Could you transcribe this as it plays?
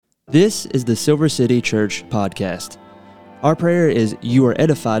This is the Silver City Church podcast. Our prayer is you are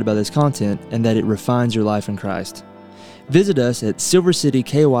edified by this content and that it refines your life in Christ. Visit us at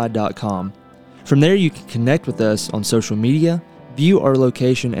silvercityky.com. From there you can connect with us on social media, view our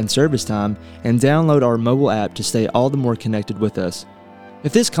location and service time, and download our mobile app to stay all the more connected with us.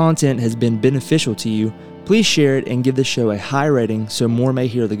 If this content has been beneficial to you, please share it and give the show a high rating so more may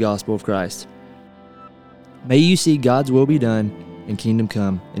hear the gospel of Christ. May you see God's will be done and kingdom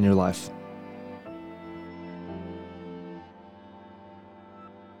come in your life.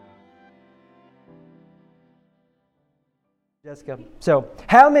 Jessica. So,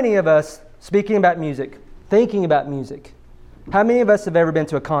 how many of us, speaking about music, thinking about music, how many of us have ever been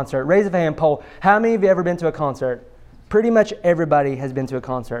to a concert? Raise a hand, poll. How many of you have ever been to a concert? Pretty much everybody has been to a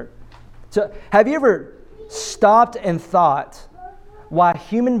concert. So, have you ever stopped and thought why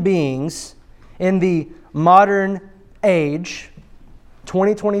human beings in the modern age,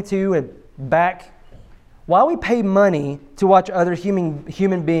 2022 and back, why we pay money to watch other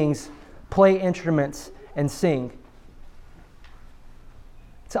human beings play instruments and sing?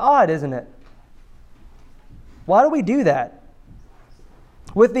 It's odd, isn't it? Why do we do that?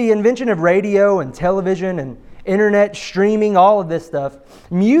 With the invention of radio and television and internet streaming, all of this stuff,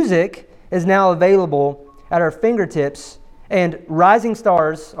 music is now available at our fingertips, and rising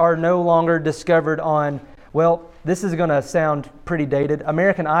stars are no longer discovered on, well, this is going to sound pretty dated,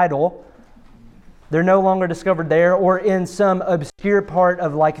 American Idol. They're no longer discovered there, or in some obscure part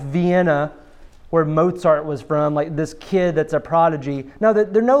of like Vienna where Mozart was from, like this kid that's a prodigy. No,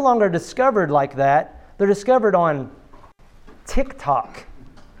 they're no longer discovered like that. They're discovered on TikTok.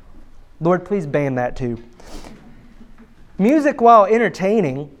 Lord, please ban that too. Music, while it's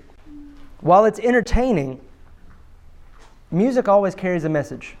entertaining, music always carries a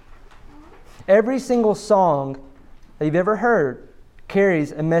message. Every single song that you've ever heard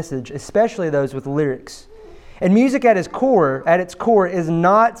carries a message, especially those with lyrics. And music at its core is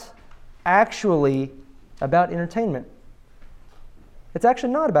not actually about entertainment. It's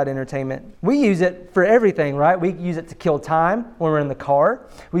actually not about entertainment. We use it for everything, right? We use it to kill time when we're in the car.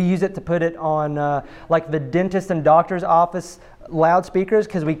 We use it to put it on like the dentist and doctor's office loudspeakers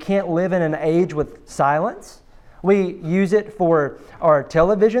because we can't live in an age with silence. We use it for our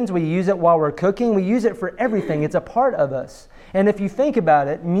televisions. We use it while we're cooking. We use it for everything. It's a part of us. And if you think about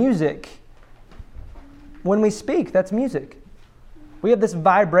it, music, when we speak, that's music. We have this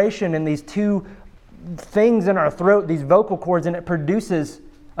vibration in these two things in our throat, these vocal cords, and it produces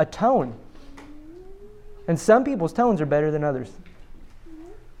a tone. And some people's tones are better than others.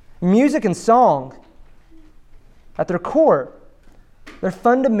 Music and song, at their core, they're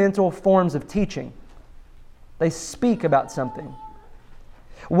fundamental forms of teaching. They speak about something.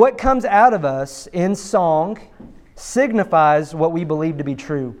 What comes out of us in song signifies what we believe to be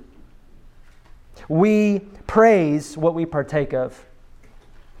true. We praise what we partake of.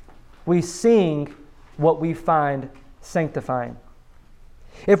 We sing what we find sanctifying.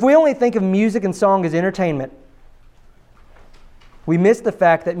 If we only think of music and song as entertainment, we miss the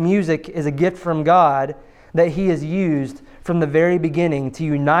fact that music is a gift from God that He has used from the very beginning to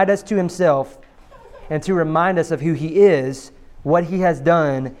unite us to Himself and to remind us of who He is, what He has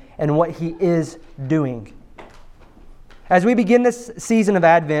done, and what He is doing. As we begin this season of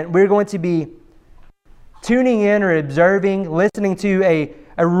Advent, we're going to be tuning in or observing, listening to a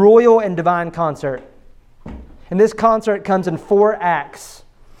royal and divine concert. And this concert comes in 4 acts.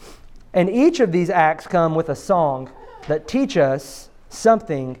 And each of these acts come with a song that teach us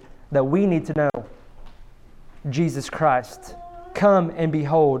something that we need to know. Jesus Christ. Come and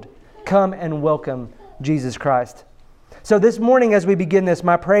behold. Come and welcome Jesus Christ. So this morning as we begin this,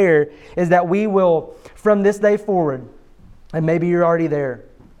 my prayer is that we will, from this day forward, and maybe you're already there,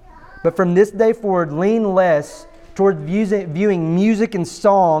 but from this day forward, lean less toward viewing music and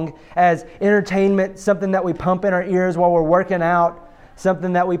song as entertainment, something that we pump in our ears while we're working out,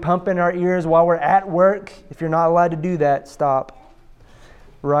 something that we pump in our ears while we're at work. If you're not allowed to do that, stop.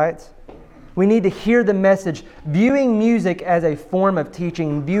 Right? We need to hear the message. Viewing music as a form of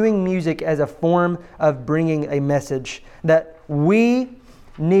teaching, viewing music as a form of bringing a message that we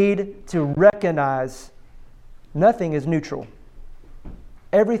need to recognize nothing is neutral.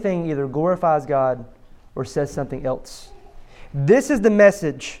 Everything either glorifies God or says something else. This is the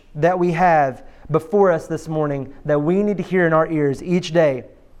message that we have before us this morning that we need to hear in our ears each day.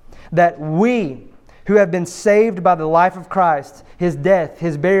 That we who have been saved by the life of Christ, His death,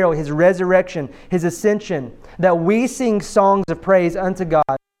 His burial, His resurrection, His ascension, that we sing songs of praise unto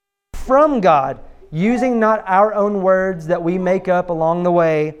God, from God, using not our own words that we make up along the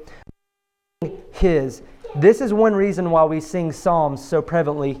way, His. This is one reason why we sing psalms so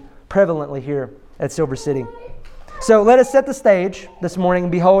prevalently prevalently here at Silver City. So let us set the stage this morning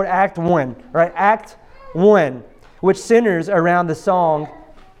and behold Act 1, right? Act 1, which centers around the song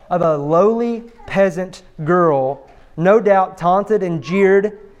of a lowly peasant girl, no doubt taunted and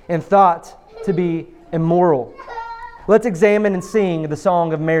jeered and thought to be immoral. Let's examine and sing the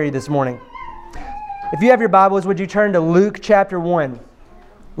Song of Mary this morning. If you have your Bibles, would you turn to Luke chapter 1?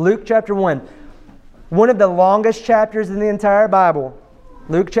 Luke chapter 1. One of the longest chapters in the entire Bible.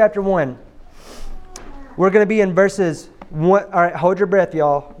 Luke chapter 1. We're going to be in verses 1. All right, hold your breath,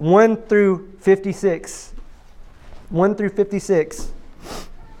 y'all. 1 through 56. 1 through 56.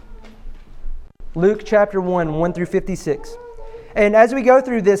 Luke chapter 1, 1 through 56. And as we go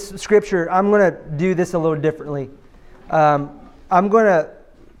through this scripture, I'm going to do this a little differently. I'm going to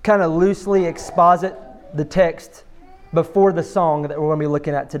kind of loosely exposit the text before the song that we're going to be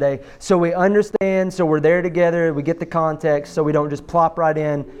looking at today. So we understand, so we're there together, we get the context, so we don't just plop right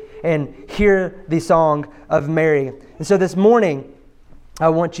in and hear the Song of Mary. And so this morning, I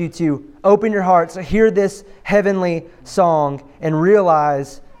want you to open your hearts, hear this heavenly song, and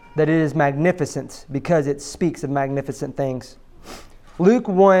realize that it is magnificent because it speaks of magnificent things. Luke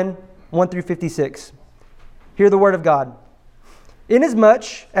 1, 1 through 56. Hear the word of God. Inasmuch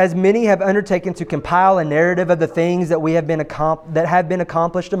as many have undertaken to compile a narrative of the things that have been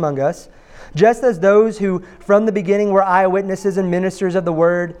accomplished among us, just as those who from the beginning were eyewitnesses and ministers of the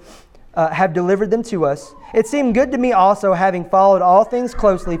word have delivered them to us, it seemed good to me also, having followed all things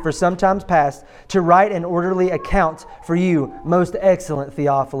closely for some times past, to write an orderly account for you, most excellent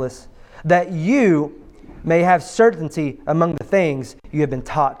Theophilus, that you may have certainty among the things you have been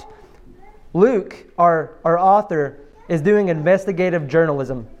taught. Luke, our author, is doing investigative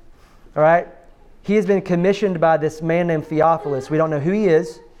journalism. All right? He has been commissioned by this man named Theophilus. We don't know who he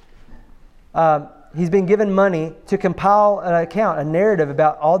is. He's been given money to compile an account, a narrative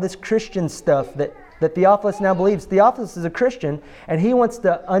about all this Christian stuff that Theophilus now believes. Theophilus is a Christian, and he wants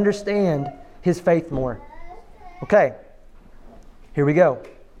to understand his faith more. Okay, here we go.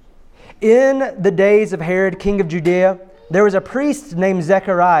 In the days of Herod, king of Judea, there was a priest named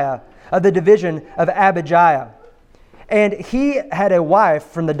Zachary of the division of Abijah. And he had a wife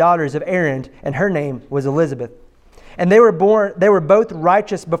from the daughters of Aaron, and her name was Elizabeth. And they were both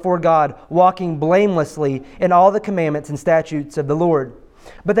righteous before God, walking blamelessly in all the commandments and statutes of the Lord.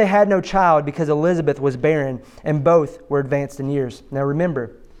 But they had no child because Elizabeth was barren, and both were advanced in years. Now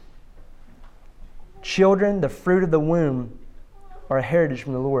remember, children, the fruit of the womb, are a heritage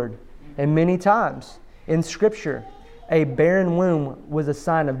from the Lord. And many times in Scripture, a barren womb was a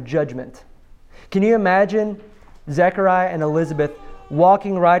sign of judgment. Can you imagine Zechariah and Elizabeth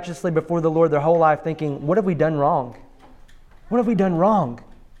walking righteously before the Lord their whole life, thinking, what have we done wrong? What have we done wrong?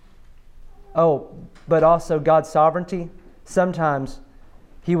 Oh, but also God's sovereignty. Sometimes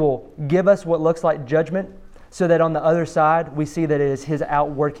He will give us what looks like judgment, so that on the other side, we see that it is His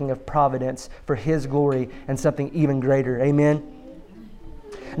outworking of providence for His glory and something even greater. Amen?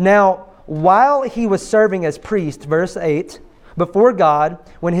 Now, while he was serving as priest, verse 8, before God,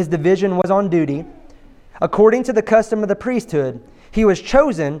 when his division was on duty, according to the custom of the priesthood, he was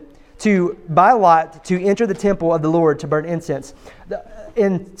chosen by lot to enter the temple of the Lord to burn incense.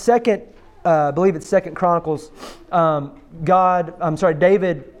 In I believe it's 2 Chronicles,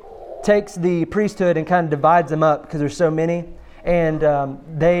 David takes the priesthood and kind of divides them up because there's so many. And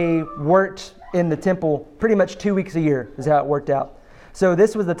they worked in the temple pretty much 2 weeks a year is how it worked out. So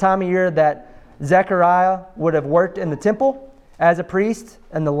this was the time of year that Zechariah would have worked in the temple as a priest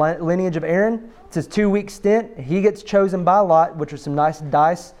in the lineage of Aaron. It's his 2-week stint. He gets chosen by lot, which was some nice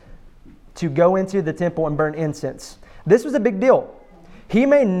dice, to go into the temple and burn incense. This was a big deal. He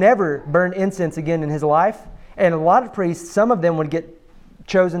may never burn incense again in his life. And a lot of priests, some of them would get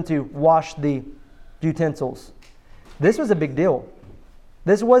chosen to wash the utensils. This was a big deal.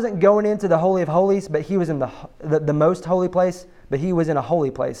 This wasn't going into the Holy of Holies, but he was in the most holy place, but he was in a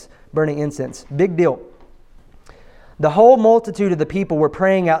holy place burning incense. Big deal. The whole multitude of the people were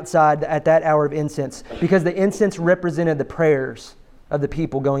praying outside at that hour of incense because the incense represented the prayers of the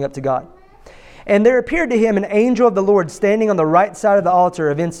people going up to God. And there appeared to him an angel of the Lord standing on the right side of the altar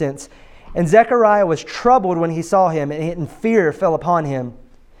of incense. And Zechariah was troubled when he saw him, and fear fell upon him.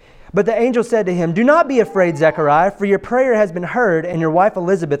 But the angel said to him, "Do not be afraid, Zechariah, for your prayer has been heard, and your wife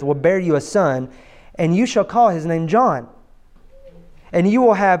Elizabeth will bear you a son, and you shall call his name John. And you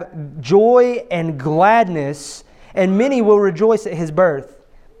will have joy and gladness, and many will rejoice at his birth.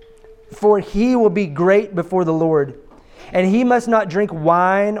 For he will be great before the Lord. And he must not drink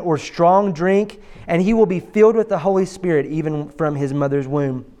wine or strong drink, and he will be filled with the Holy Spirit even from his mother's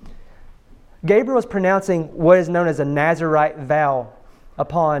womb." Gabriel is pronouncing what is known as a Nazirite vow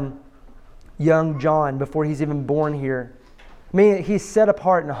upon young John before he's even born here. I mean, he's set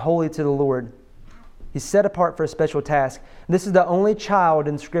apart and holy to the Lord. He's set apart for a special task. This is the only child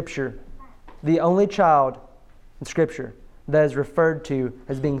in Scripture, that is referred to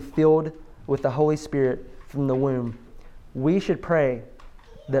as being filled with the Holy Spirit from the womb. We should pray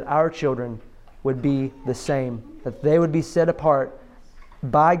that our children would be the same, that they would be set apart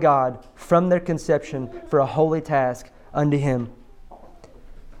by God from their conception for a holy task unto Him.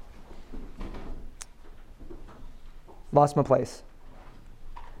 Lost my place.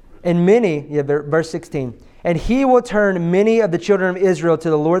 And many, verse 16, and He will turn many of the children of Israel to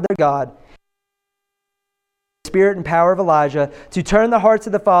the Lord their God, spirit and power of Elijah, to turn the hearts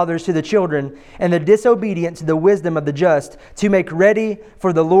of the fathers to the children, and the disobedient to the wisdom of the just, to make ready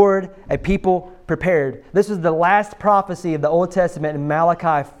for the Lord a people prepared. This was the last prophecy of the Old Testament in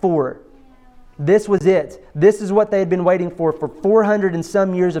Malachi 4. This was it. This is what they had been waiting for 400 and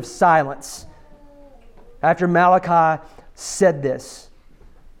some years of silence. After Malachi said this.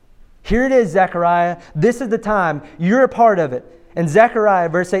 Here it is, Zachariah. This is the time. You're a part of it. And Zechariah,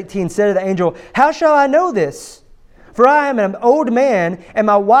 verse 18, said to the angel, "How shall I know this? For I am an old man, and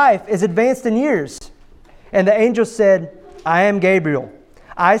my wife is advanced in years." And the angel said, "I am Gabriel.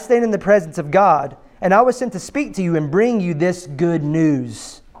 I stand in the presence of God, and I was sent to speak to you and bring you this good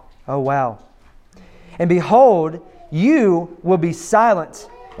news." Oh, wow. "And behold, you will be silent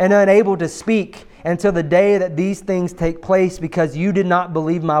and unable to speak until the day that these things take place, because you did not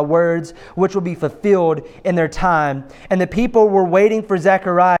believe my words, which will be fulfilled in their time." And the people were waiting for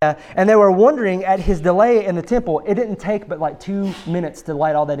Zechariah, and they were wondering at his delay in the temple. It didn't take but like 2 minutes to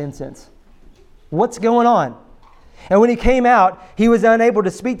light all that incense. What's going on? And when he came out, he was unable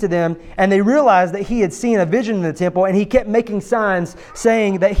to speak to them, and they realized that he had seen a vision in the temple, and he kept making signs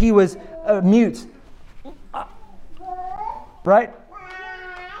saying that he was mute. Right?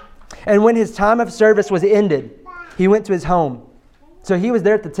 And when his time of service was ended, he went to his home. So he was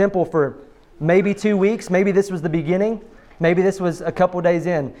there at the temple for maybe 2 weeks. Maybe this was the beginning. Maybe this was a couple days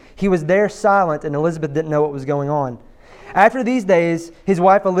in. He was there silent, and Elizabeth didn't know what was going on. After these days, his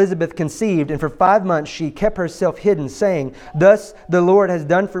wife Elizabeth conceived, and for 5 months she kept herself hidden, saying, "Thus the Lord has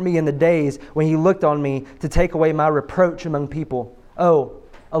done for me in the days when He looked on me to take away my reproach among people." Oh,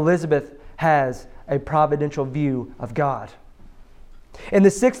 Elizabeth has a providential view of God. In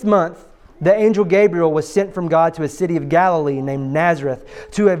the 6th month, the angel Gabriel was sent from God to a city of Galilee named Nazareth,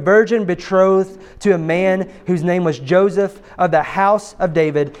 to a virgin betrothed to a man whose name was Joseph, of the house of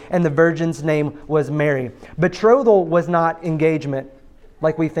David, and the virgin's name was Mary. Betrothal was not engagement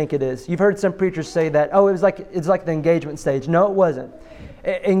like we think it is. You've heard some preachers say that, it's like the engagement stage. No, it wasn't.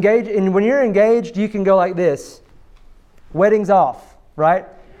 And when you're engaged, you can go like this. Wedding's off, right?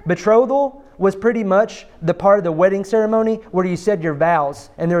 Betrothal was pretty much the part of the wedding ceremony where you said your vows,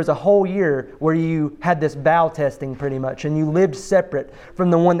 and there was a whole year where you had this vow testing pretty much, and you lived separate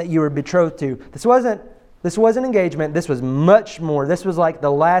from the one that you were betrothed to. This wasn't engagement. This was much more. This was like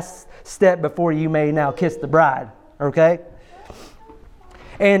the last step before you may now kiss the bride, okay?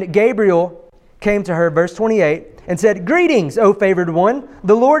 And Gabriel came to her, verse 28, and said, "Greetings, O favored one,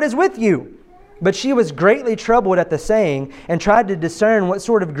 the Lord is with you." But she was greatly troubled at the saying, and tried to discern what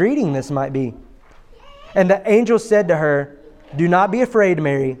sort of greeting this might be. And the angel said to her, "Do not be afraid,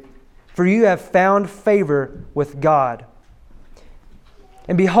 Mary, for you have found favor with God.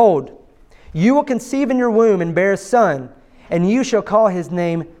 And behold, you will conceive in your womb and bear a son, and you shall call his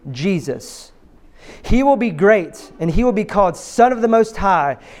name Jesus. He will be great, and he will be called Son of the Most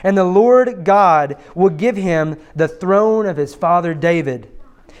High, and the Lord God will give him the throne of his father David.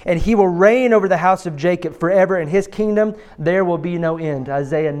 And he will reign over the house of Jacob forever, and his kingdom there will be no end."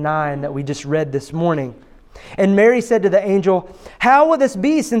 Isaiah 9 that we just read this morning. And Mary said to the angel, "How will this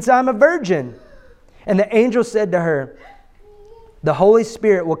be, since I'm a virgin?" And the angel said to her, "The Holy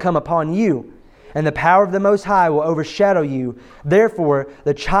Spirit will come upon you, and the power of the Most High will overshadow you. Therefore,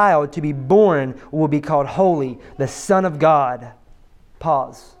 the child to be born will be called Holy, the Son of God."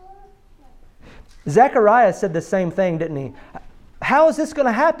 Pause. Zechariah said the same thing, didn't he? How is this going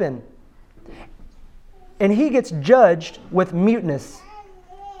to happen? And he gets judged with muteness.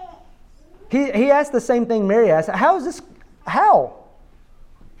 He asked the same thing Mary asked. How is this? How?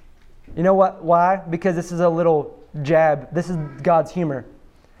 You know what? Why? Because this is a little jab. This is God's humor.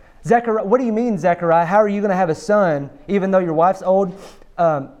 Zechariah, what do you mean, Zechariah? How are you going to have a son even though your wife's old?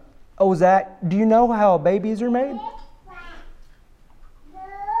 Zach, do you know how babies are made?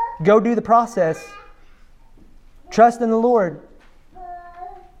 Go do the process. Trust in the Lord.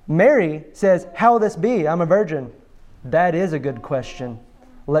 Mary says, "How will this be? I'm a virgin." That is a good question.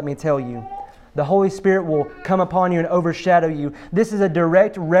 Let me tell you. The Holy Spirit will come upon you and overshadow you. This is a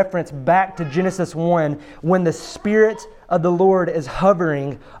direct reference back to Genesis 1 when the Spirit of the Lord is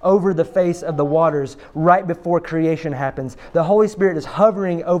hovering over the face of the waters right before creation happens. The Holy Spirit is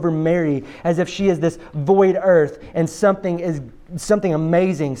hovering over Mary as if she is this void earth, and something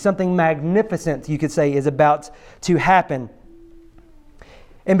amazing, something magnificent, you could say, is about to happen.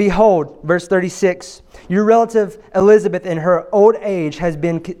 And behold, verse 36, your relative Elizabeth in her old age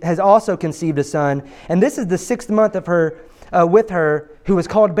has also conceived a son, and this is the 6th month of her with her, who was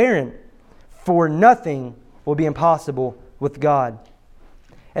called barren. For nothing will be impossible with God.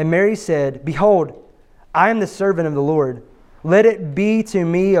 And Mary said, behold, I am the servant of the Lord. Let it be to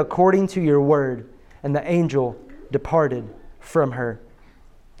me according to your word. And the angel departed from her.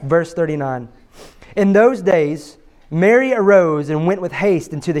 Verse 39. In those days, Mary arose and went with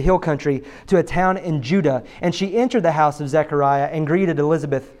haste into the hill country to a town in Judah, and she entered the house of Zachariah and greeted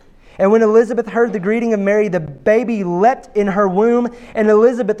Elizabeth. And when Elizabeth heard the greeting of Mary, the baby leapt in her womb, and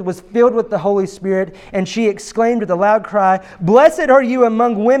Elizabeth was filled with the Holy Spirit, and she exclaimed with a loud cry, Blessed are you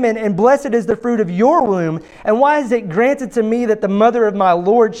among women, and blessed is the fruit of your womb. And why is it granted to me that the mother of my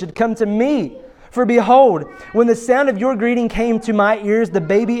Lord should come to me? For behold, when the sound of your greeting came to my ears, the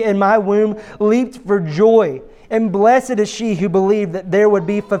baby in my womb leaped for joy. And blessed is she who believed that there would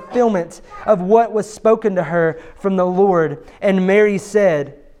be fulfillment of what was spoken to her from the Lord. And Mary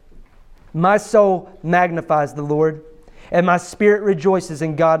said, My soul magnifies the Lord, and my spirit rejoices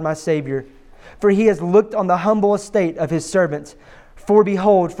in God my Savior. For he has looked on the humble estate of his servant. For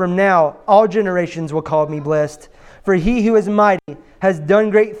behold, from now all generations will call me blessed. For he who is mighty has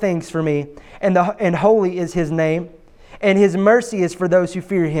done great things for me, and holy is his name. And his mercy is for those who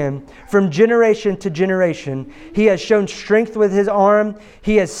fear him. From generation to generation, he has shown strength with his arm.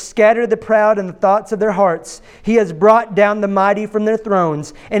 He has scattered the proud in the thoughts of their hearts. He has brought down the mighty from their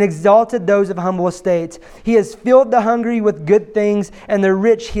thrones and exalted those of humble estate. He has filled the hungry with good things, and the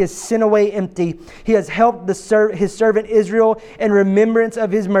rich he has sent away empty. He has helped his servant Israel in remembrance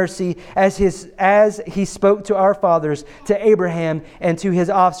of his mercy, as he spoke to our fathers, to Abraham, and to his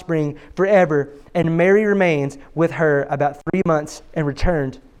offspring forever. And Mary remained with her about 3 months and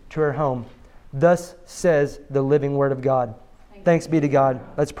returned to her home. Thus says the living word of God. Thanks be to God.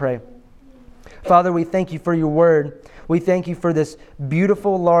 Let's pray. Father, we thank you for your word. We thank you for this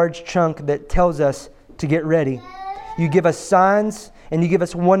beautiful large chunk that tells us to get ready. You give us signs and you give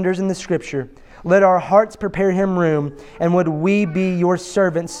us wonders in the scripture. Let our hearts prepare him room, and would we be your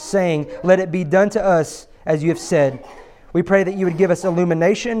servants, saying, let it be done to us as you have said. We pray that you would give us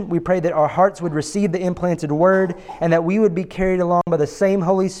illumination. We pray that our hearts would receive the implanted word, and that we would be carried along by the same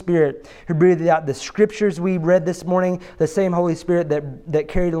Holy Spirit who breathed out the scriptures we read this morning, the same Holy Spirit that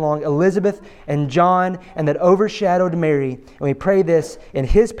carried along Elizabeth and John and that overshadowed Mary. And we pray this in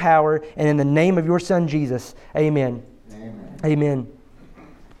his power and in the name of your Son, Jesus. Amen. Amen. Amen.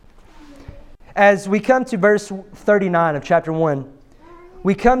 As we come to verse 39 of chapter 1,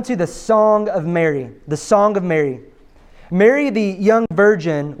 we come to the Song of Mary, the Song of Mary. Mary, the young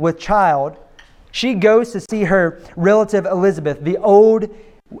virgin with child, she goes to see her relative Elizabeth, the old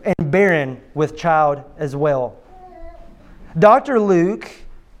and barren with child as well. Dr. Luke,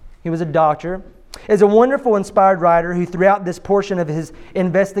 he was a doctor, is a wonderful inspired writer who throughout this portion of his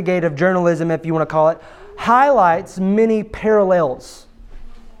investigative journalism, if you want to call it, highlights many parallels.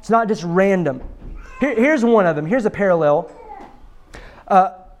 It's not just random. Here's one of them. Here's a parallel.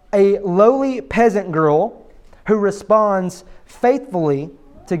 A lowly peasant girl who responds faithfully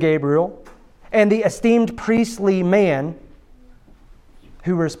to Gabriel, and the esteemed priestly man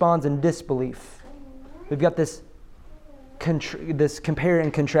who responds in disbelief. We've got this compare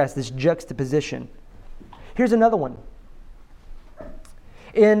and contrast, this juxtaposition. Here's another one.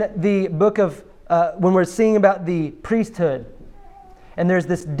 In the book of, when we're seeing about the priesthood, and there's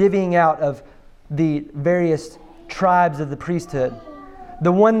this divvying out of the various tribes of the priesthood.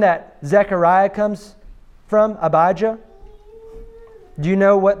 The one that Zachariah comes from, Abijah. Do you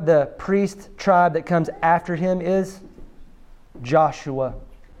know what the priest tribe that comes after him is? Joshua.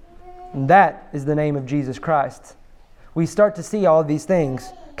 And that is the name of Jesus Christ. We start to see all of these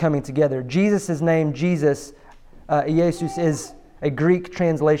things coming together. Jesus' name, Jesus, Jesus, is a Greek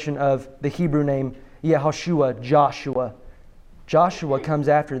translation of the Hebrew name Yehoshua, Joshua. Joshua comes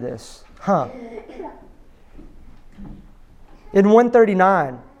after this. In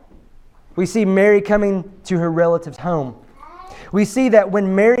 139, we see Mary coming to her relative's home. We see that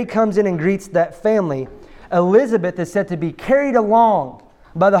when Mary comes in and greets that family, Elizabeth is said to be carried along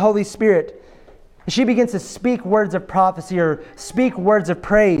by the Holy Spirit. She begins to speak words of prophecy or speak words of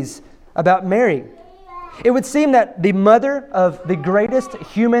praise about Mary. It would seem that the mother of the greatest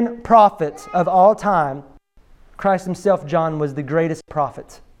human prophet of all time, Christ himself, John, was the greatest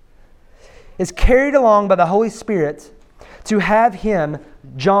prophet, is carried along by the Holy Spirit to have him,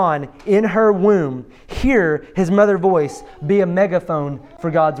 John, in her womb, hear his mother's voice, be a megaphone for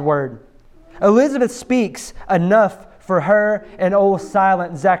God's word. Elizabeth speaks enough for her and old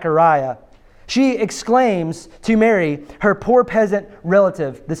silent Zachariah. She exclaims to Mary, her poor peasant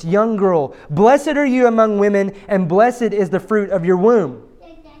relative, this young girl, "Blessed are you among women, and blessed is the fruit of your womb."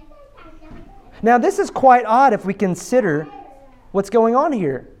 Now, this is quite odd if we consider what's going on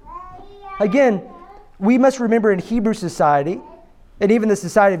here. Again, we must remember in Hebrew society, and even the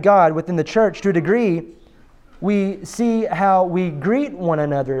society of God within the church to a degree, we see how we greet one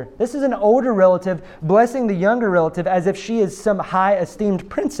another. This is an older relative blessing the younger relative as if she is some high esteemed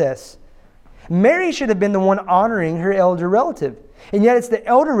princess. Mary should have been the one honoring her elder relative. And yet it's the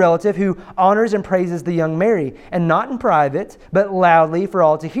elder relative who honors and praises the young Mary, and not in private, but loudly for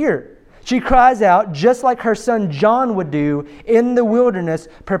all to hear. She cries out just like her son John would do in the wilderness,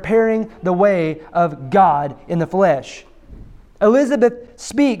 preparing the way of God in the flesh. Elizabeth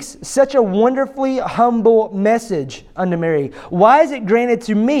speaks such a wonderfully humble message unto Mary. "Why is it granted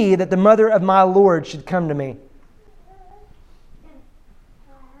to me that the mother of my Lord should come to me?"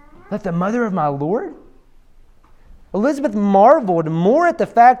 That the mother of my Lord? Elizabeth marveled more at the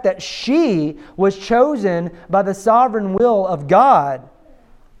fact that she was chosen by the sovereign will of God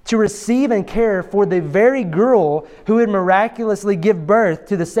to receive and care for the very girl who would miraculously give birth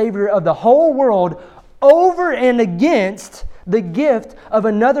to the Savior of the whole world, over and against the gift of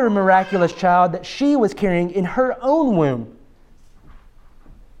another miraculous child that she was carrying in her own womb.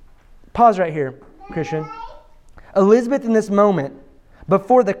 Pause right here, Christian. Elizabeth in this moment,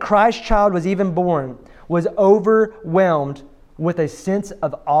 before the Christ child was even born, was overwhelmed with a sense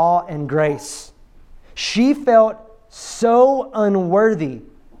of awe and grace. She felt so unworthy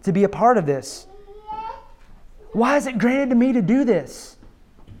to be a part of this. Why is it granted to me to do this?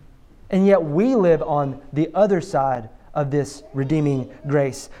 And yet we live on the other side of this redeeming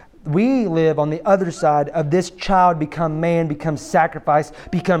grace. We live on the other side of this child become man, become sacrifice,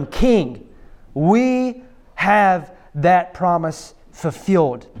 become king. We have that promise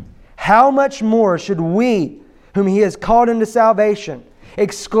fulfilled. How much more should we, whom He has called into salvation,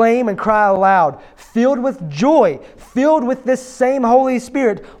 exclaim and cry aloud, filled with joy, filled with this same Holy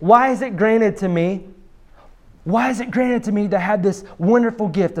Spirit? Why is it granted to me? Why is it granted to me to have this wonderful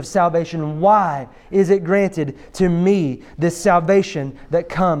gift of salvation? Why is it granted to me this salvation that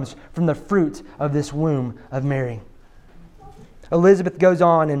comes from the fruit of this womb of Mary? Elizabeth goes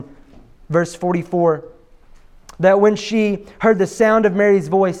on in verse 44 that when she heard the sound of Mary's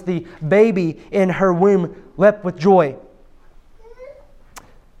voice, the baby in her womb leapt with joy.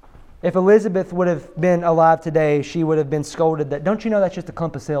 If Elizabeth would have been alive today, she would have been scolded that, "Don't you know that's just a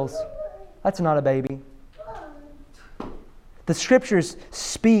clump of cells? That's not a baby." The Scriptures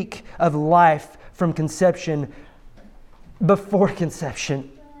speak of life from conception before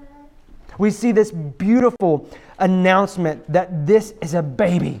conception. We see this beautiful announcement that this is a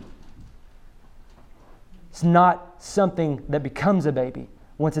baby. It's not something that becomes a baby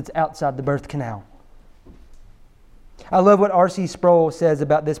once it's outside the birth canal. I love what R.C. Sproul says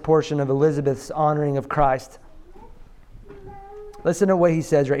about this portion of Elizabeth's honoring of Christ. Listen to what he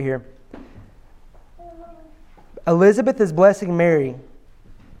says right here. Elizabeth is blessing Mary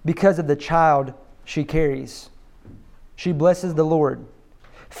because of the child she carries. She blesses the Lord.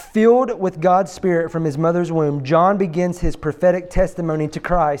 Filled with God's Spirit from his mother's womb, John begins his prophetic testimony to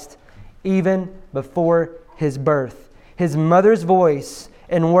Christ even before his birth. His mother's voice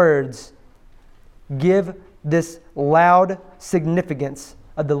and words give this loud significance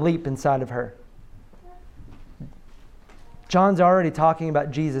of the leap inside of her. John's already talking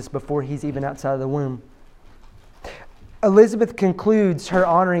about Jesus before he's even outside of the womb. Elizabeth concludes her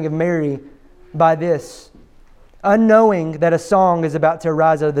honoring of Mary by this. Unknowing that a song is about to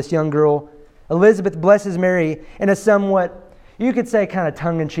arise out of this young girl, Elizabeth blesses Mary in a somewhat, you could say, kind of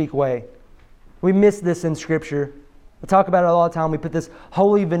tongue-in-cheek way. We miss this in Scripture. We talk about it all the time. We put this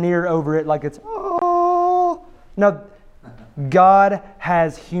holy veneer over it like it's, oh. No, God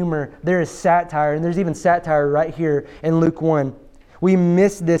has humor. There is satire, and there's even satire right here in Luke 1. We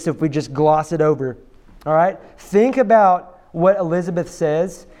miss this if we just gloss it over. All right? Think about what Elizabeth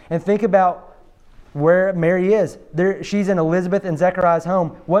says, and think about where Mary is. She's in Elizabeth and Zechariah's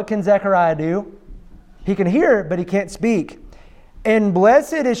home. What can Zechariah do? He can hear, but he can't speak. And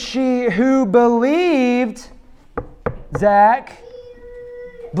blessed is she who believed, Zach.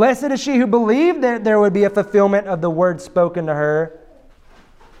 Blessed is she who believed that there would be a fulfillment of the word spoken to her.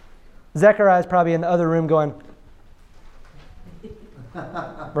 Zachary is probably in the other room going,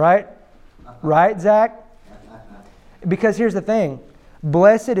 right? Right, Zach? Because here's the thing.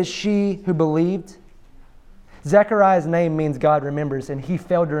 Blessed is she who believed. Zechariah's name means God remembers, and he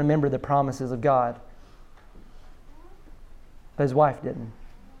failed to remember the promises of God. But his wife didn't.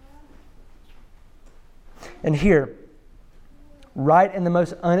 And here, right in the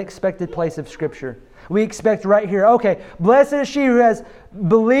most unexpected place of Scripture, we expect right here, okay, blessed is she who has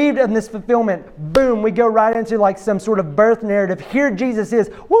believed in this fulfillment. Boom, we go right into like some sort of birth narrative. Here Jesus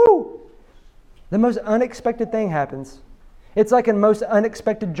is. Woo! The most unexpected thing happens. It's like a most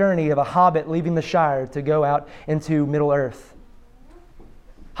unexpected journey of a hobbit leaving the Shire to go out into Middle Earth.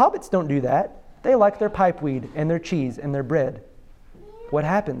 Hobbits don't do that. They like their pipeweed and their cheese and their bread. What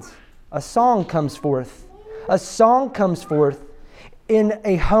happens? A song comes forth. A song comes forth in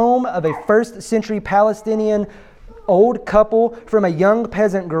a home of a first century Palestinian old couple from a young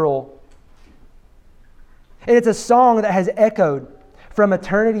peasant girl. And it's a song that has echoed from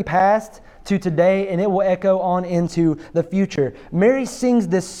eternity past to today, and it will echo on into the future. Mary sings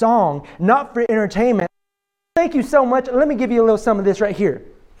this song not for entertainment. Thank you so much. Let me give you a little some of this right here.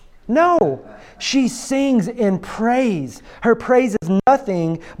 No, she sings in praise. Her praise is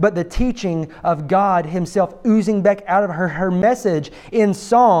nothing but the teaching of God Himself oozing back out of her. Her message in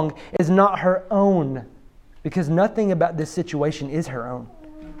song is not her own, because nothing about this situation is her own.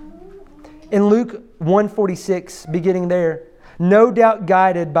 In Luke 1:46, beginning there, no doubt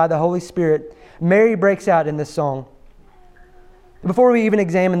guided by the Holy Spirit, Mary breaks out in this song. Before we even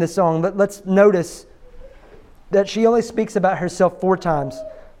examine this song, let's notice that she only speaks about herself 4 times.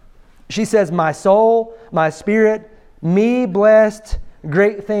 She says, my soul, my spirit, me blessed,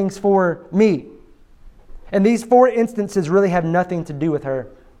 great things for me. And these 4 instances really have nothing to do with her.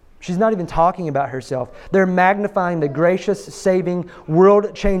 She's not even talking about herself. They're magnifying the gracious, saving,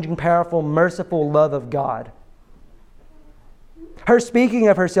 world-changing, powerful, merciful love of God. Her speaking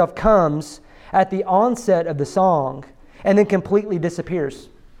of herself comes at the onset of the song and then completely disappears.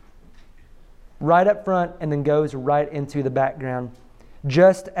 Right up front and then goes right into the background.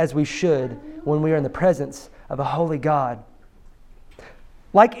 Just as we should when we are in the presence of a holy God.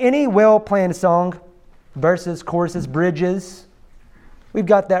 Like any well-planned song, verses, choruses, bridges, we've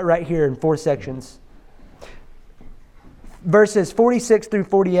got that right here in 4 sections. Verses 46 through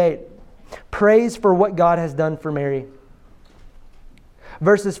 48, praise for what God has done for Mary.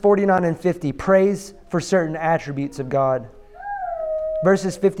 Verses 49 and 50, praise for certain attributes of God.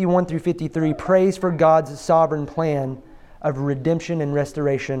 Verses 51 through 53, praise for God's sovereign plan of redemption and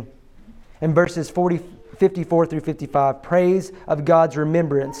restoration. And verses 54 through 55, praise of God's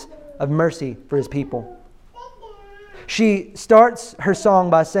remembrance of mercy for His people. She starts her song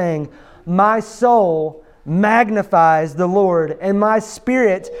by saying, my soul magnifies the Lord, and my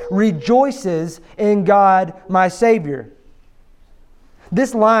spirit rejoices in God, my Savior.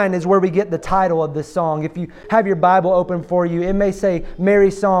 This line is where we get the title of this song. If you have your Bible open for you, it may say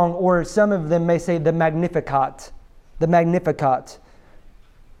Mary's Song, or some of them may say the Magnificat. The Magnificat.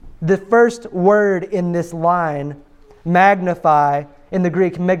 The first word in this line, magnify, in the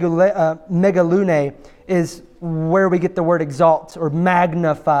Greek, megalune, is where we get the word exalt or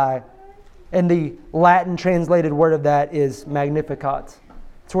magnify. And the Latin translated word of that is Magnificat.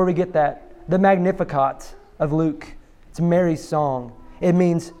 It's where we get that. The Magnificat of Luke. It's Mary's song. It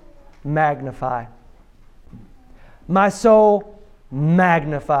means magnify. My soul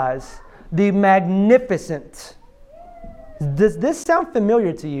magnifies the magnificent. Does this sound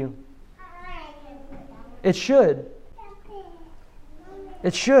familiar to you? It should.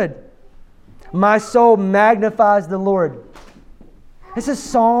 It should. My soul magnifies the Lord. This is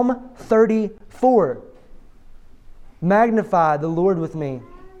Psalm 34. Magnify the Lord with me.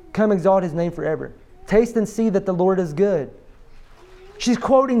 Come exalt His name forever. Taste and see that the Lord is good. She's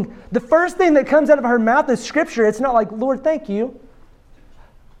quoting, the first thing that comes out of her mouth is Scripture. It's not like, Lord, thank you.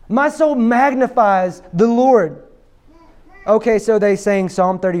 My soul magnifies the Lord. Okay, so they sang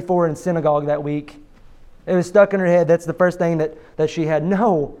Psalm 34 in synagogue that week. It was stuck in her head. That's the first thing that she had.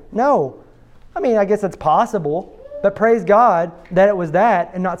 No. I mean, I guess it's possible. But praise God that it was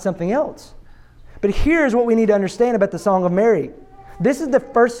that and not something else. But here's what we need to understand about the Song of Mary. This is the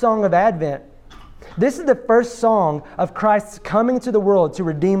first song of Advent. This is the first song of Christ's coming to the world to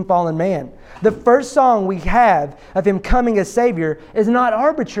redeem fallen man. The first song we have of Him coming as Savior is not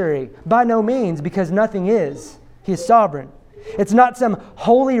arbitrary, by no means, because nothing is. He is sovereign. It's not some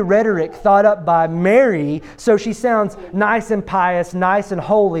holy rhetoric thought up by Mary so she sounds nice and pious, nice and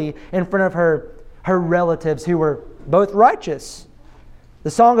holy in front of her relatives who were both righteous.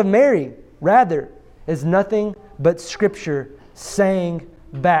 The Song of Mary, rather, is nothing but Scripture saying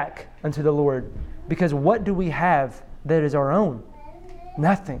back unto the Lord. Because what do we have that is our own?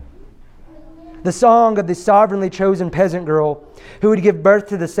 Nothing. The song of the sovereignly chosen peasant girl who would give birth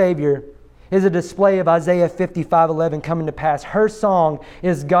to the Savior is a display of Isaiah 55:11 coming to pass. Her song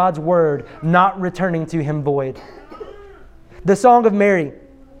is God's word not returning to Him void. The Song of Mary,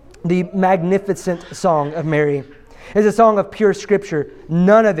 the magnificent Song of Mary, is a song of pure Scripture.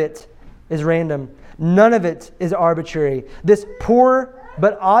 None of it is random. None of it is arbitrary. This poor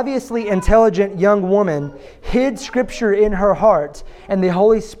but obviously intelligent young woman hid Scripture in her heart, and the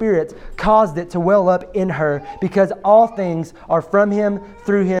Holy Spirit caused it to well up in her, because all things are from Him,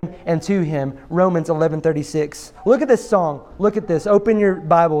 through Him, and to Him. Romans 11:36. Look at this song. Look at this. Open your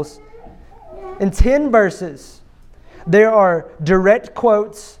Bibles. In 10 verses, there are direct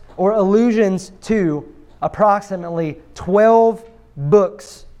quotes or allusions to approximately 12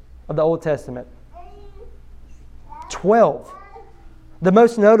 books of the Old Testament. 12. The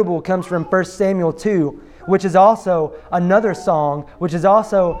most notable comes from 1 Samuel 2, which is also another song, which is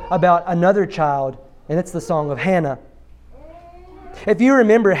also about another child, and it's the song of Hannah. If you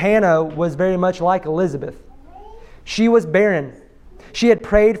remember, Hannah was very much like Elizabeth. She was barren. She had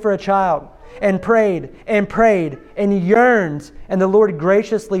prayed for a child and prayed and prayed and yearned, and the Lord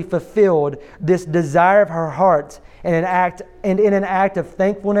graciously fulfilled this desire of her heart. And in an act of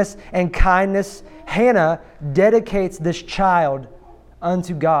thankfulness and kindness, Hannah dedicates this child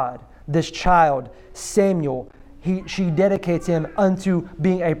unto God. This child, Samuel, she dedicates him unto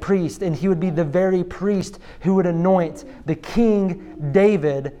being a priest, and he would be the very priest who would anoint the King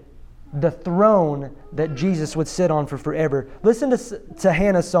David the throne that Jesus would sit on for forever. Listen to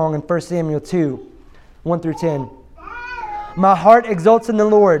Hannah's song in 1 Samuel 2, 1 through 10. My heart exults in the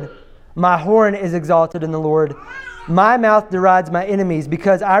Lord. My horn is exalted in the Lord. My mouth derides my enemies,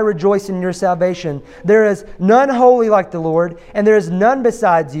 because I rejoice in your salvation. There is none holy like the Lord, and there is none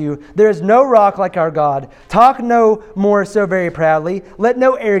besides you. There is no rock like our God. Talk no more so very proudly. Let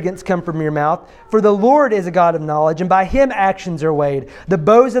no arrogance come from your mouth. For the Lord is a God of knowledge, and by Him actions are weighed. The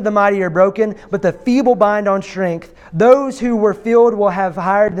bows of the mighty are broken, but the feeble bind on strength. Those who were filled will have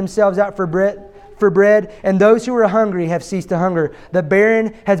hired themselves out for bread, and those who are hungry have ceased to hunger. The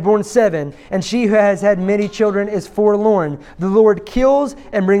barren has borne 7, and she who has had many children is forlorn. The Lord kills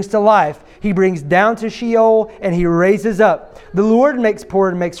and brings to life. He brings down to Sheol, and He raises up. The Lord makes poor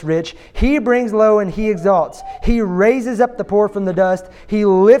and makes rich. He brings low and He exalts. He raises up the poor from the dust. He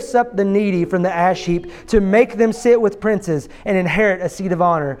lifts up the needy from the ash heap, to make them sit with princes and inherit a seat of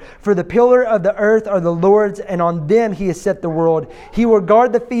honor. For the pillar of the earth are the Lord's, and on them He has set the world. He will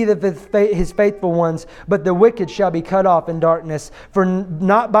guard the feet of His faithful ones, but the wicked shall be cut off in darkness. For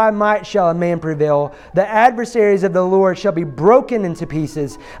not by might shall a man prevail. The adversaries of the Lord shall be broken into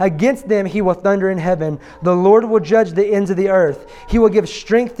pieces. Against them He will thunder in heaven. The Lord will judge the ends of the earth. He will give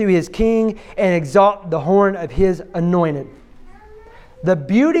strength to His king and exalt the horn of His anointed. The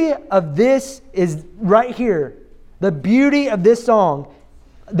beauty of this is right here. The beauty of this song,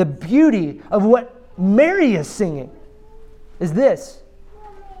 the beauty of what Mary is singing is this.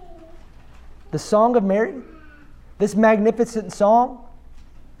 The Song of Mary, this magnificent song,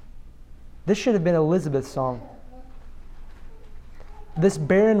 this should have been Elizabeth's song. This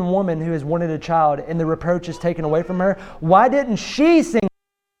barren woman who has wanted a child and the reproach is taken away from her, why didn't she sing?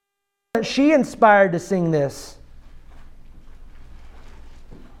 Why wasn't she inspired to sing this?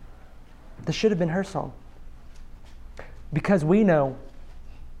 This should have been her song. Because we know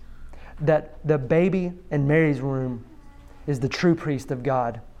that the baby in Mary's womb is the true priest of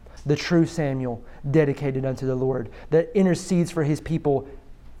God, the true Samuel, dedicated unto the Lord, that intercedes for His people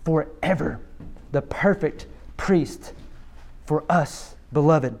forever, the perfect priest for us,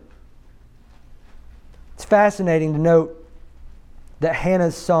 beloved. It's fascinating to note that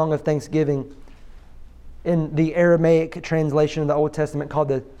Hannah's song of thanksgiving, in the Aramaic translation of the Old Testament called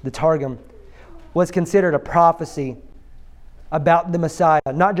the Targum, was considered a prophecy about the Messiah,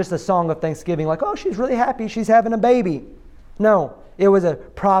 not just a song of thanksgiving like, oh, she's really happy, she's having a baby. No, it was a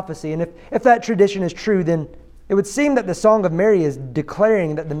prophecy. And if that tradition is true, then it would seem that the Song of Mary is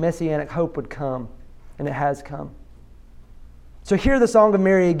declaring that the Messianic hope would come, and it has come. So hear the Song of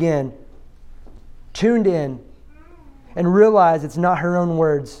Mary again, tuned in, and realize it's not her own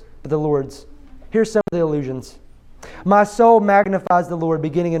words, but the Lord's. Here's some of the allusions. My soul magnifies the Lord,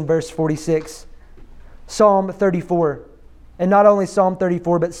 beginning in verse 46. Psalm 34. And not only Psalm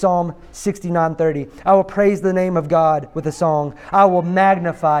 34, but Psalm 69:30. I will praise the name of God with a song. I will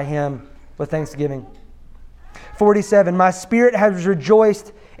magnify Him with thanksgiving. 47. My spirit has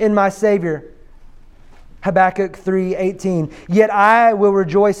rejoiced in my Savior. Habakkuk 3:18. Yet I will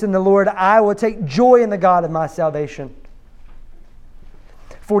rejoice in the Lord. I will take joy in the God of my salvation.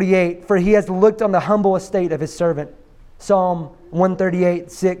 48, for he has looked on the humble estate of his servant. Psalm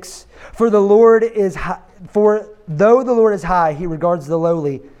 138:6. For though the Lord is high, he regards the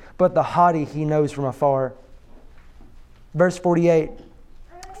lowly, but the haughty he knows from afar. Verse 48.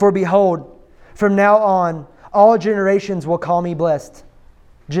 For behold, from now on, all generations will call me blessed.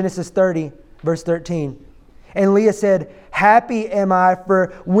 Genesis 30, verse 13. And Leah said, happy am I,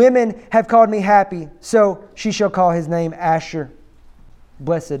 for women have called me happy. So she shall call his name Asher,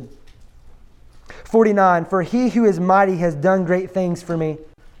 blessed. 49, for he who is mighty has done great things for me.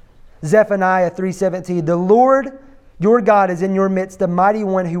 Zephaniah 3:17, the Lord your God is in your midst, the mighty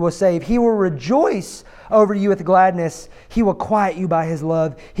one who will save. He will rejoice over you with gladness. He will quiet you by his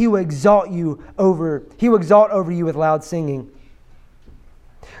love. He will exalt over you with loud singing.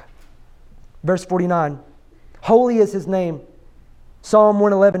 Verse 49, holy is his name. Psalm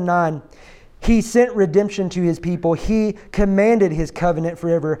 111:9. He sent redemption to his people. He commanded his covenant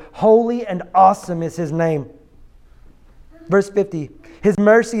forever. Holy and awesome is his name. Verse 50. His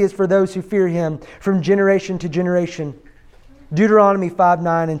mercy is for those who fear him from generation to generation. Deuteronomy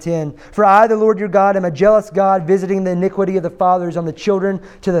 5:9 and 10. For I, the Lord your God, am a jealous God, visiting the iniquity of the fathers on the children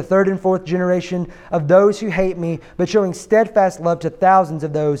to the third and fourth generation of those who hate me, but showing steadfast love to thousands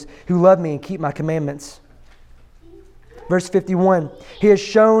of those who love me and keep my commandments. Verse 51, he has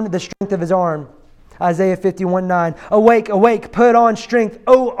shown the strength of his arm. Isaiah 51:9. Awake, awake, put on strength,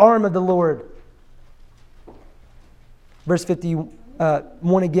 O arm of the Lord. Verse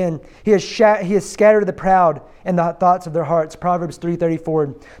 51 again. He has scattered the proud and the thoughts of their hearts. Proverbs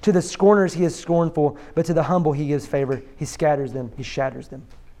 3:34. To the scorners he is scornful, but to the humble he gives favor. He scatters them, he shatters them.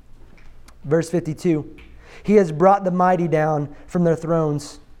 Verse 52. He has brought the mighty down from their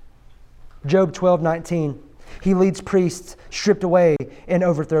thrones. Job 12:19. He leads priests stripped away and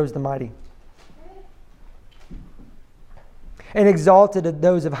overthrows the mighty. And exalted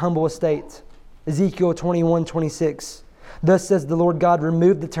those of humble estate. Ezekiel 21:26. Thus says the Lord God,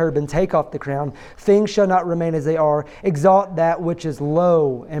 remove the turban, take off the crown. Things shall not remain as they are. Exalt that which is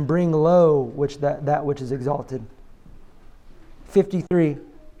low, and bring low that which is exalted. 53.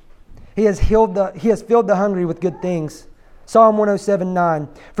 He has filled the hungry with good things. Psalm 107:9.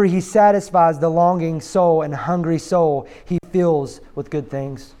 For he satisfies the longing soul, and hungry soul he fills with good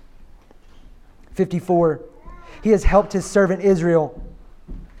things. 54. He has helped his servant Israel.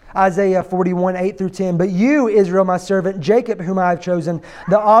 Isaiah 41:8-10. But you, Israel, my servant, Jacob, whom I have chosen,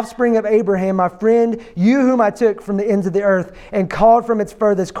 the offspring of Abraham, my friend, you whom I took from the ends of the earth and called from its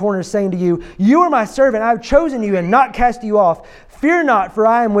furthest corners, saying to you, you are my servant, I have chosen you and not cast you off. Fear not, for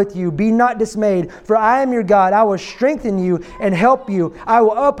I am with you. Be not dismayed, for I am your God. I will strengthen you and help you. I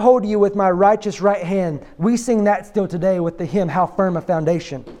will uphold you with my righteous right hand. We sing that still today with the hymn, How Firm a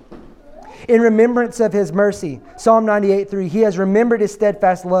Foundation. In remembrance of his mercy, Psalm 98:3, he has remembered his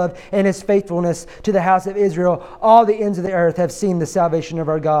steadfast love and his faithfulness to the house of Israel. All the ends of the earth have seen the salvation of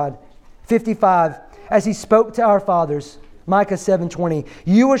our God. 55, as he spoke to our fathers, Micah 7:20,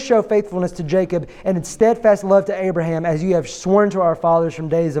 you will show faithfulness to Jacob and steadfast love to Abraham, as you have sworn to our fathers from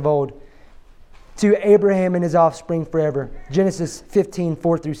days of old, to Abraham and his offspring forever. Genesis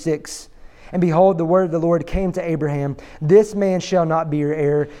 15:4-6. And behold, the word of the Lord came to Abraham. This man shall not be your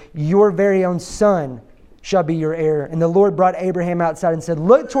heir. Your very own son shall be your heir. And the Lord brought Abraham outside and said,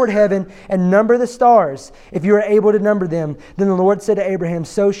 look toward heaven and number the stars, if you are able to number them. Then the Lord said to Abraham,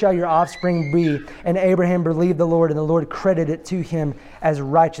 so shall your offspring be. And Abraham believed the Lord, and the Lord credited it to him as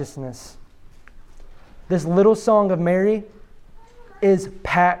righteousness. This little song of Mary is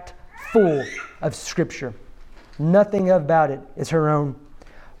packed full of Scripture. Nothing about it is her own.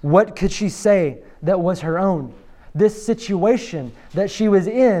 What could she say that was her own? This situation that she was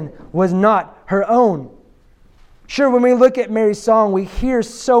in was not her own. Sure, when we look at Mary's song, we hear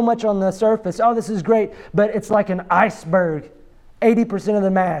so much on the surface. Oh, this is great, but it's like an iceberg. 80% of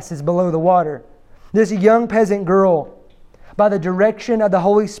the mass is below the water. This young peasant girl, by the direction of the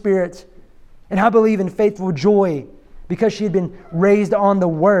Holy Spirit, and I believe in faithful joy, because she had been raised on the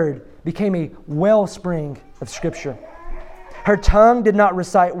Word, became a wellspring of Scripture. Her tongue did not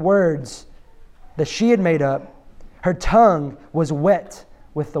recite words that she had made up. Her tongue was wet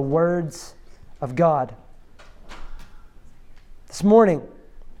with the words of God. This morning,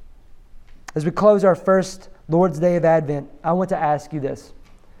 as we close our first Lord's Day of Advent, I want to ask you this.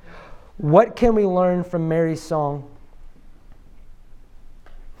 What can we learn from Mary's song?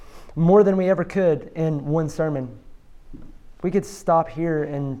 More than we ever could in one sermon. We could stop here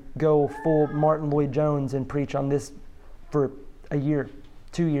and go full Martin Lloyd-Jones and preach on this for a year,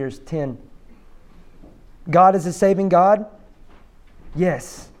 2 years, 10. God is a saving God?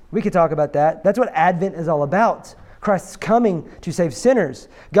 Yes, we could talk about that. That's what Advent is all about. Christ's coming to save sinners.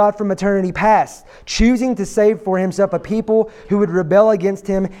 God from eternity past, choosing to save for himself a people who would rebel against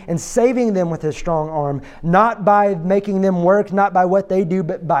him and saving them with his strong arm, not by making them work, not by what they do,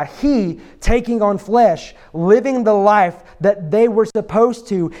 but by he taking on flesh, living the life that they were supposed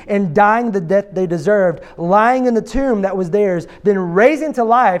to and dying the death they deserved, lying in the tomb that was theirs, then raising to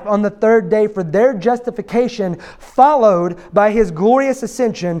life on the third day for their justification, followed by his glorious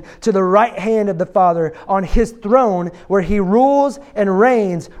ascension to the right hand of the Father on his throne, where he rules and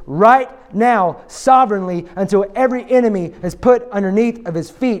reigns right now sovereignly until every enemy is put underneath of his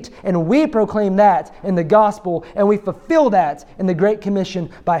feet. And we proclaim that in the gospel, and we fulfill that in the Great Commission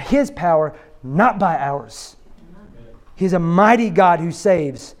by his power, not by ours. He's a mighty God who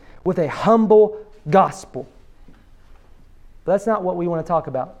saves with a humble gospel. But that's not what we want to talk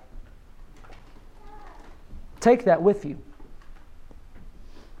about. Take that with you.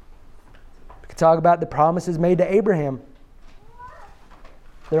 We could talk about the promises made to Abraham.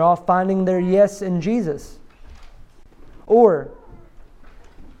 They're all finding their yes in Jesus. Or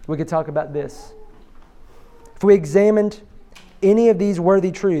we could talk about this. If we examined any of these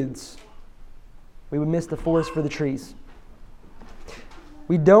worthy truths, we would miss the forest for the trees.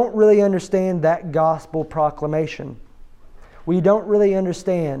 We don't really understand that gospel proclamation. We don't really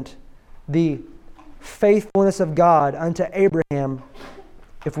understand the faithfulness of God unto Abraham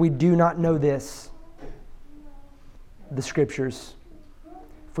if we do not know this, the Scriptures.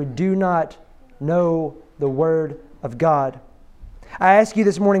 If we do not know the Word of God. I ask you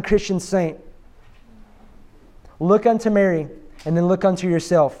this morning, Christian saint, look unto Mary and then look unto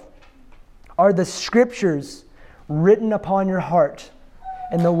yourself. Are the Scriptures written upon your heart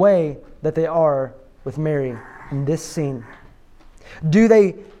in the way that they are with Mary in this scene? Do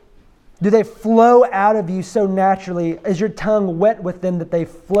they flow out of you so naturally? Is your tongue wet with them that they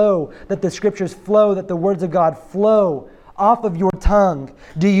flow, that the Scriptures flow, that the words of God flow off of your tongue?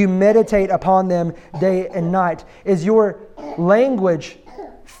 Do you meditate upon them day and night? Is your language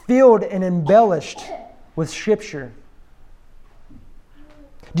filled and embellished with Scripture?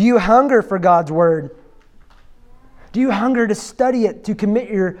 Do you hunger for God's Word? Do you hunger to study it, to commit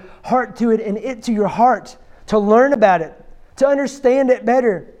your heart to it and it to your heart, to learn about it, to understand it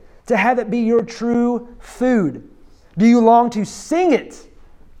better, to have it be your true food? Do you long to sing it?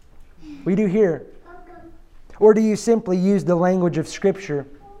 We do here. Or do you simply use the language of Scripture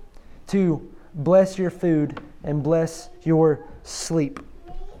to bless your food and bless your sleep?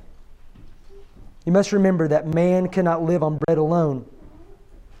 You must remember that man cannot live on bread alone,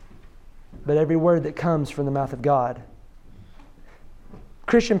 but every word that comes from the mouth of God.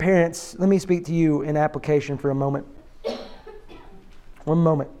 Christian parents, let me speak to you in application for a moment. One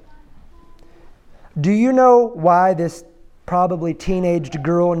moment. Do you know why this probably teenaged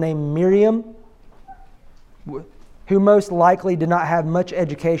girl named Miriam, who most likely did not have much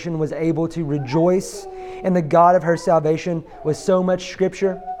education, was able to rejoice in the God of her salvation with so much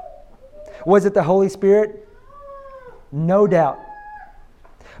Scripture? Was it the Holy Spirit? No doubt.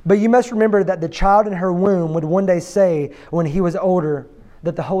 But you must remember that the child in her womb would one day say, when he was older,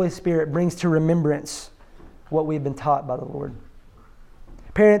 that the Holy Spirit brings to remembrance what we've been taught by the Lord.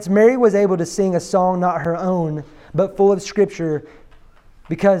 Parents, Mary was able to sing a song not her own, but full of Scripture,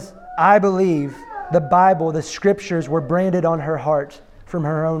 because I believe the Bible, the Scriptures were branded on her heart from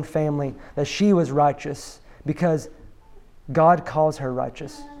her own family, that she was righteous because God calls her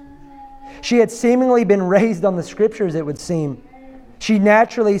righteous. She had seemingly been raised on the Scriptures, it would seem. She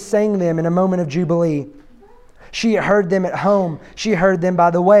naturally sang them in a moment of jubilee. She heard them at home. She heard them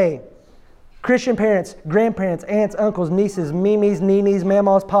by the way. Christian parents, grandparents, aunts, uncles, nieces, mimis, ninis,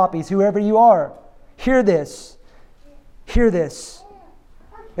 mamas, poppies, whoever you are, hear this. Hear this.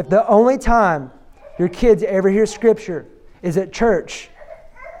 If the only time your kids ever hear Scripture is at church,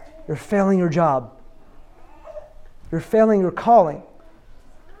 you're failing your job. You're failing your calling.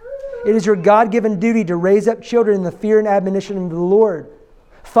 It is your God-given duty to raise up children in the fear and admonition of the Lord.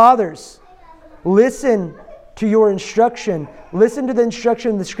 Fathers, listen to your instruction. Listen to the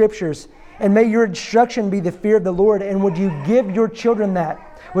instruction of the Scriptures. And may your instruction be the fear of the Lord. And would you give your children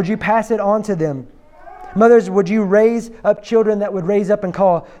that? Would you pass it on to them? Mothers, would you raise up children that would raise up and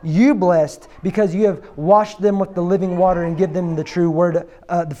call you blessed because you have washed them with the living water and give them the true word,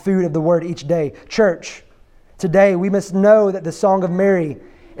 the food of the Word each day? Church, today we must know that the Song of Mary,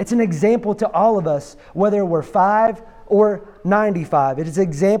 it's an example to all of us, whether we're 5 or 95. It is an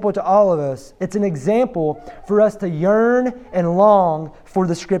example to all of us. It's an example for us to yearn and long for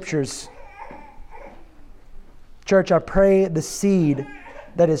the Scriptures. Church, I pray the seed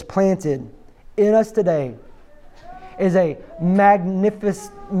that is planted in us today is a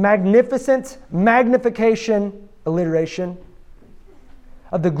magnificent magnification alliteration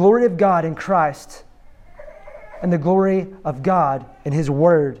of the glory of God in Christ and the glory of God in His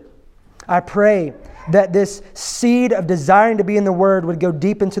Word. I pray that this seed of desiring to be in the Word would go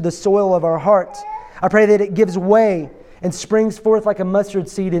deep into the soil of our heart. I pray that it gives way and springs forth like a mustard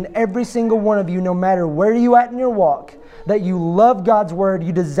seed in every single one of you, no matter where you're at in your walk, that you love God's Word,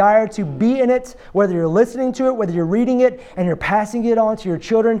 you desire to be in it, whether you're listening to it, whether you're reading it, and you're passing it on to your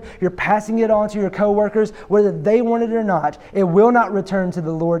children, you're passing it on to your coworkers, whether they want it or not, it will not return to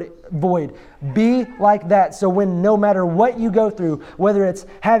the Lord void. Be like that, so when no matter what you go through, whether it's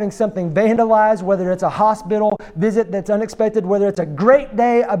having something vandalized, whether it's a hospital visit that's unexpected, whether it's a great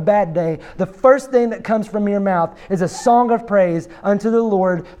day, a bad day, the first thing that comes from your mouth is a song of praise unto the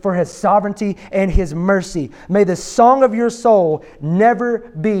Lord for His sovereignty and His mercy. May the song of your soul never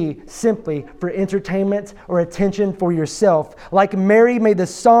be simply for entertainment or attention for yourself. Like Mary, may the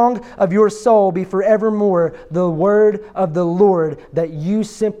song of your soul be forevermore the word of the Lord that you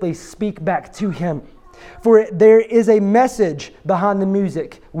simply speak back to Him. For there is a message behind the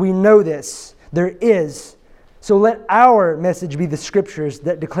music. We know this. There is. So let our message be the Scriptures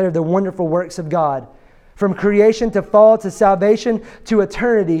that declare the wonderful works of God. From creation to fall to salvation to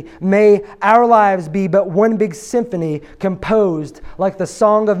eternity, may our lives be but one big symphony composed like the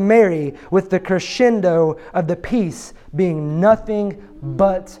Song of Mary, with the crescendo of the piece being nothing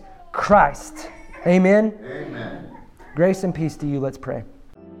but Christ. Amen? Amen. Grace and peace to you. Let's pray.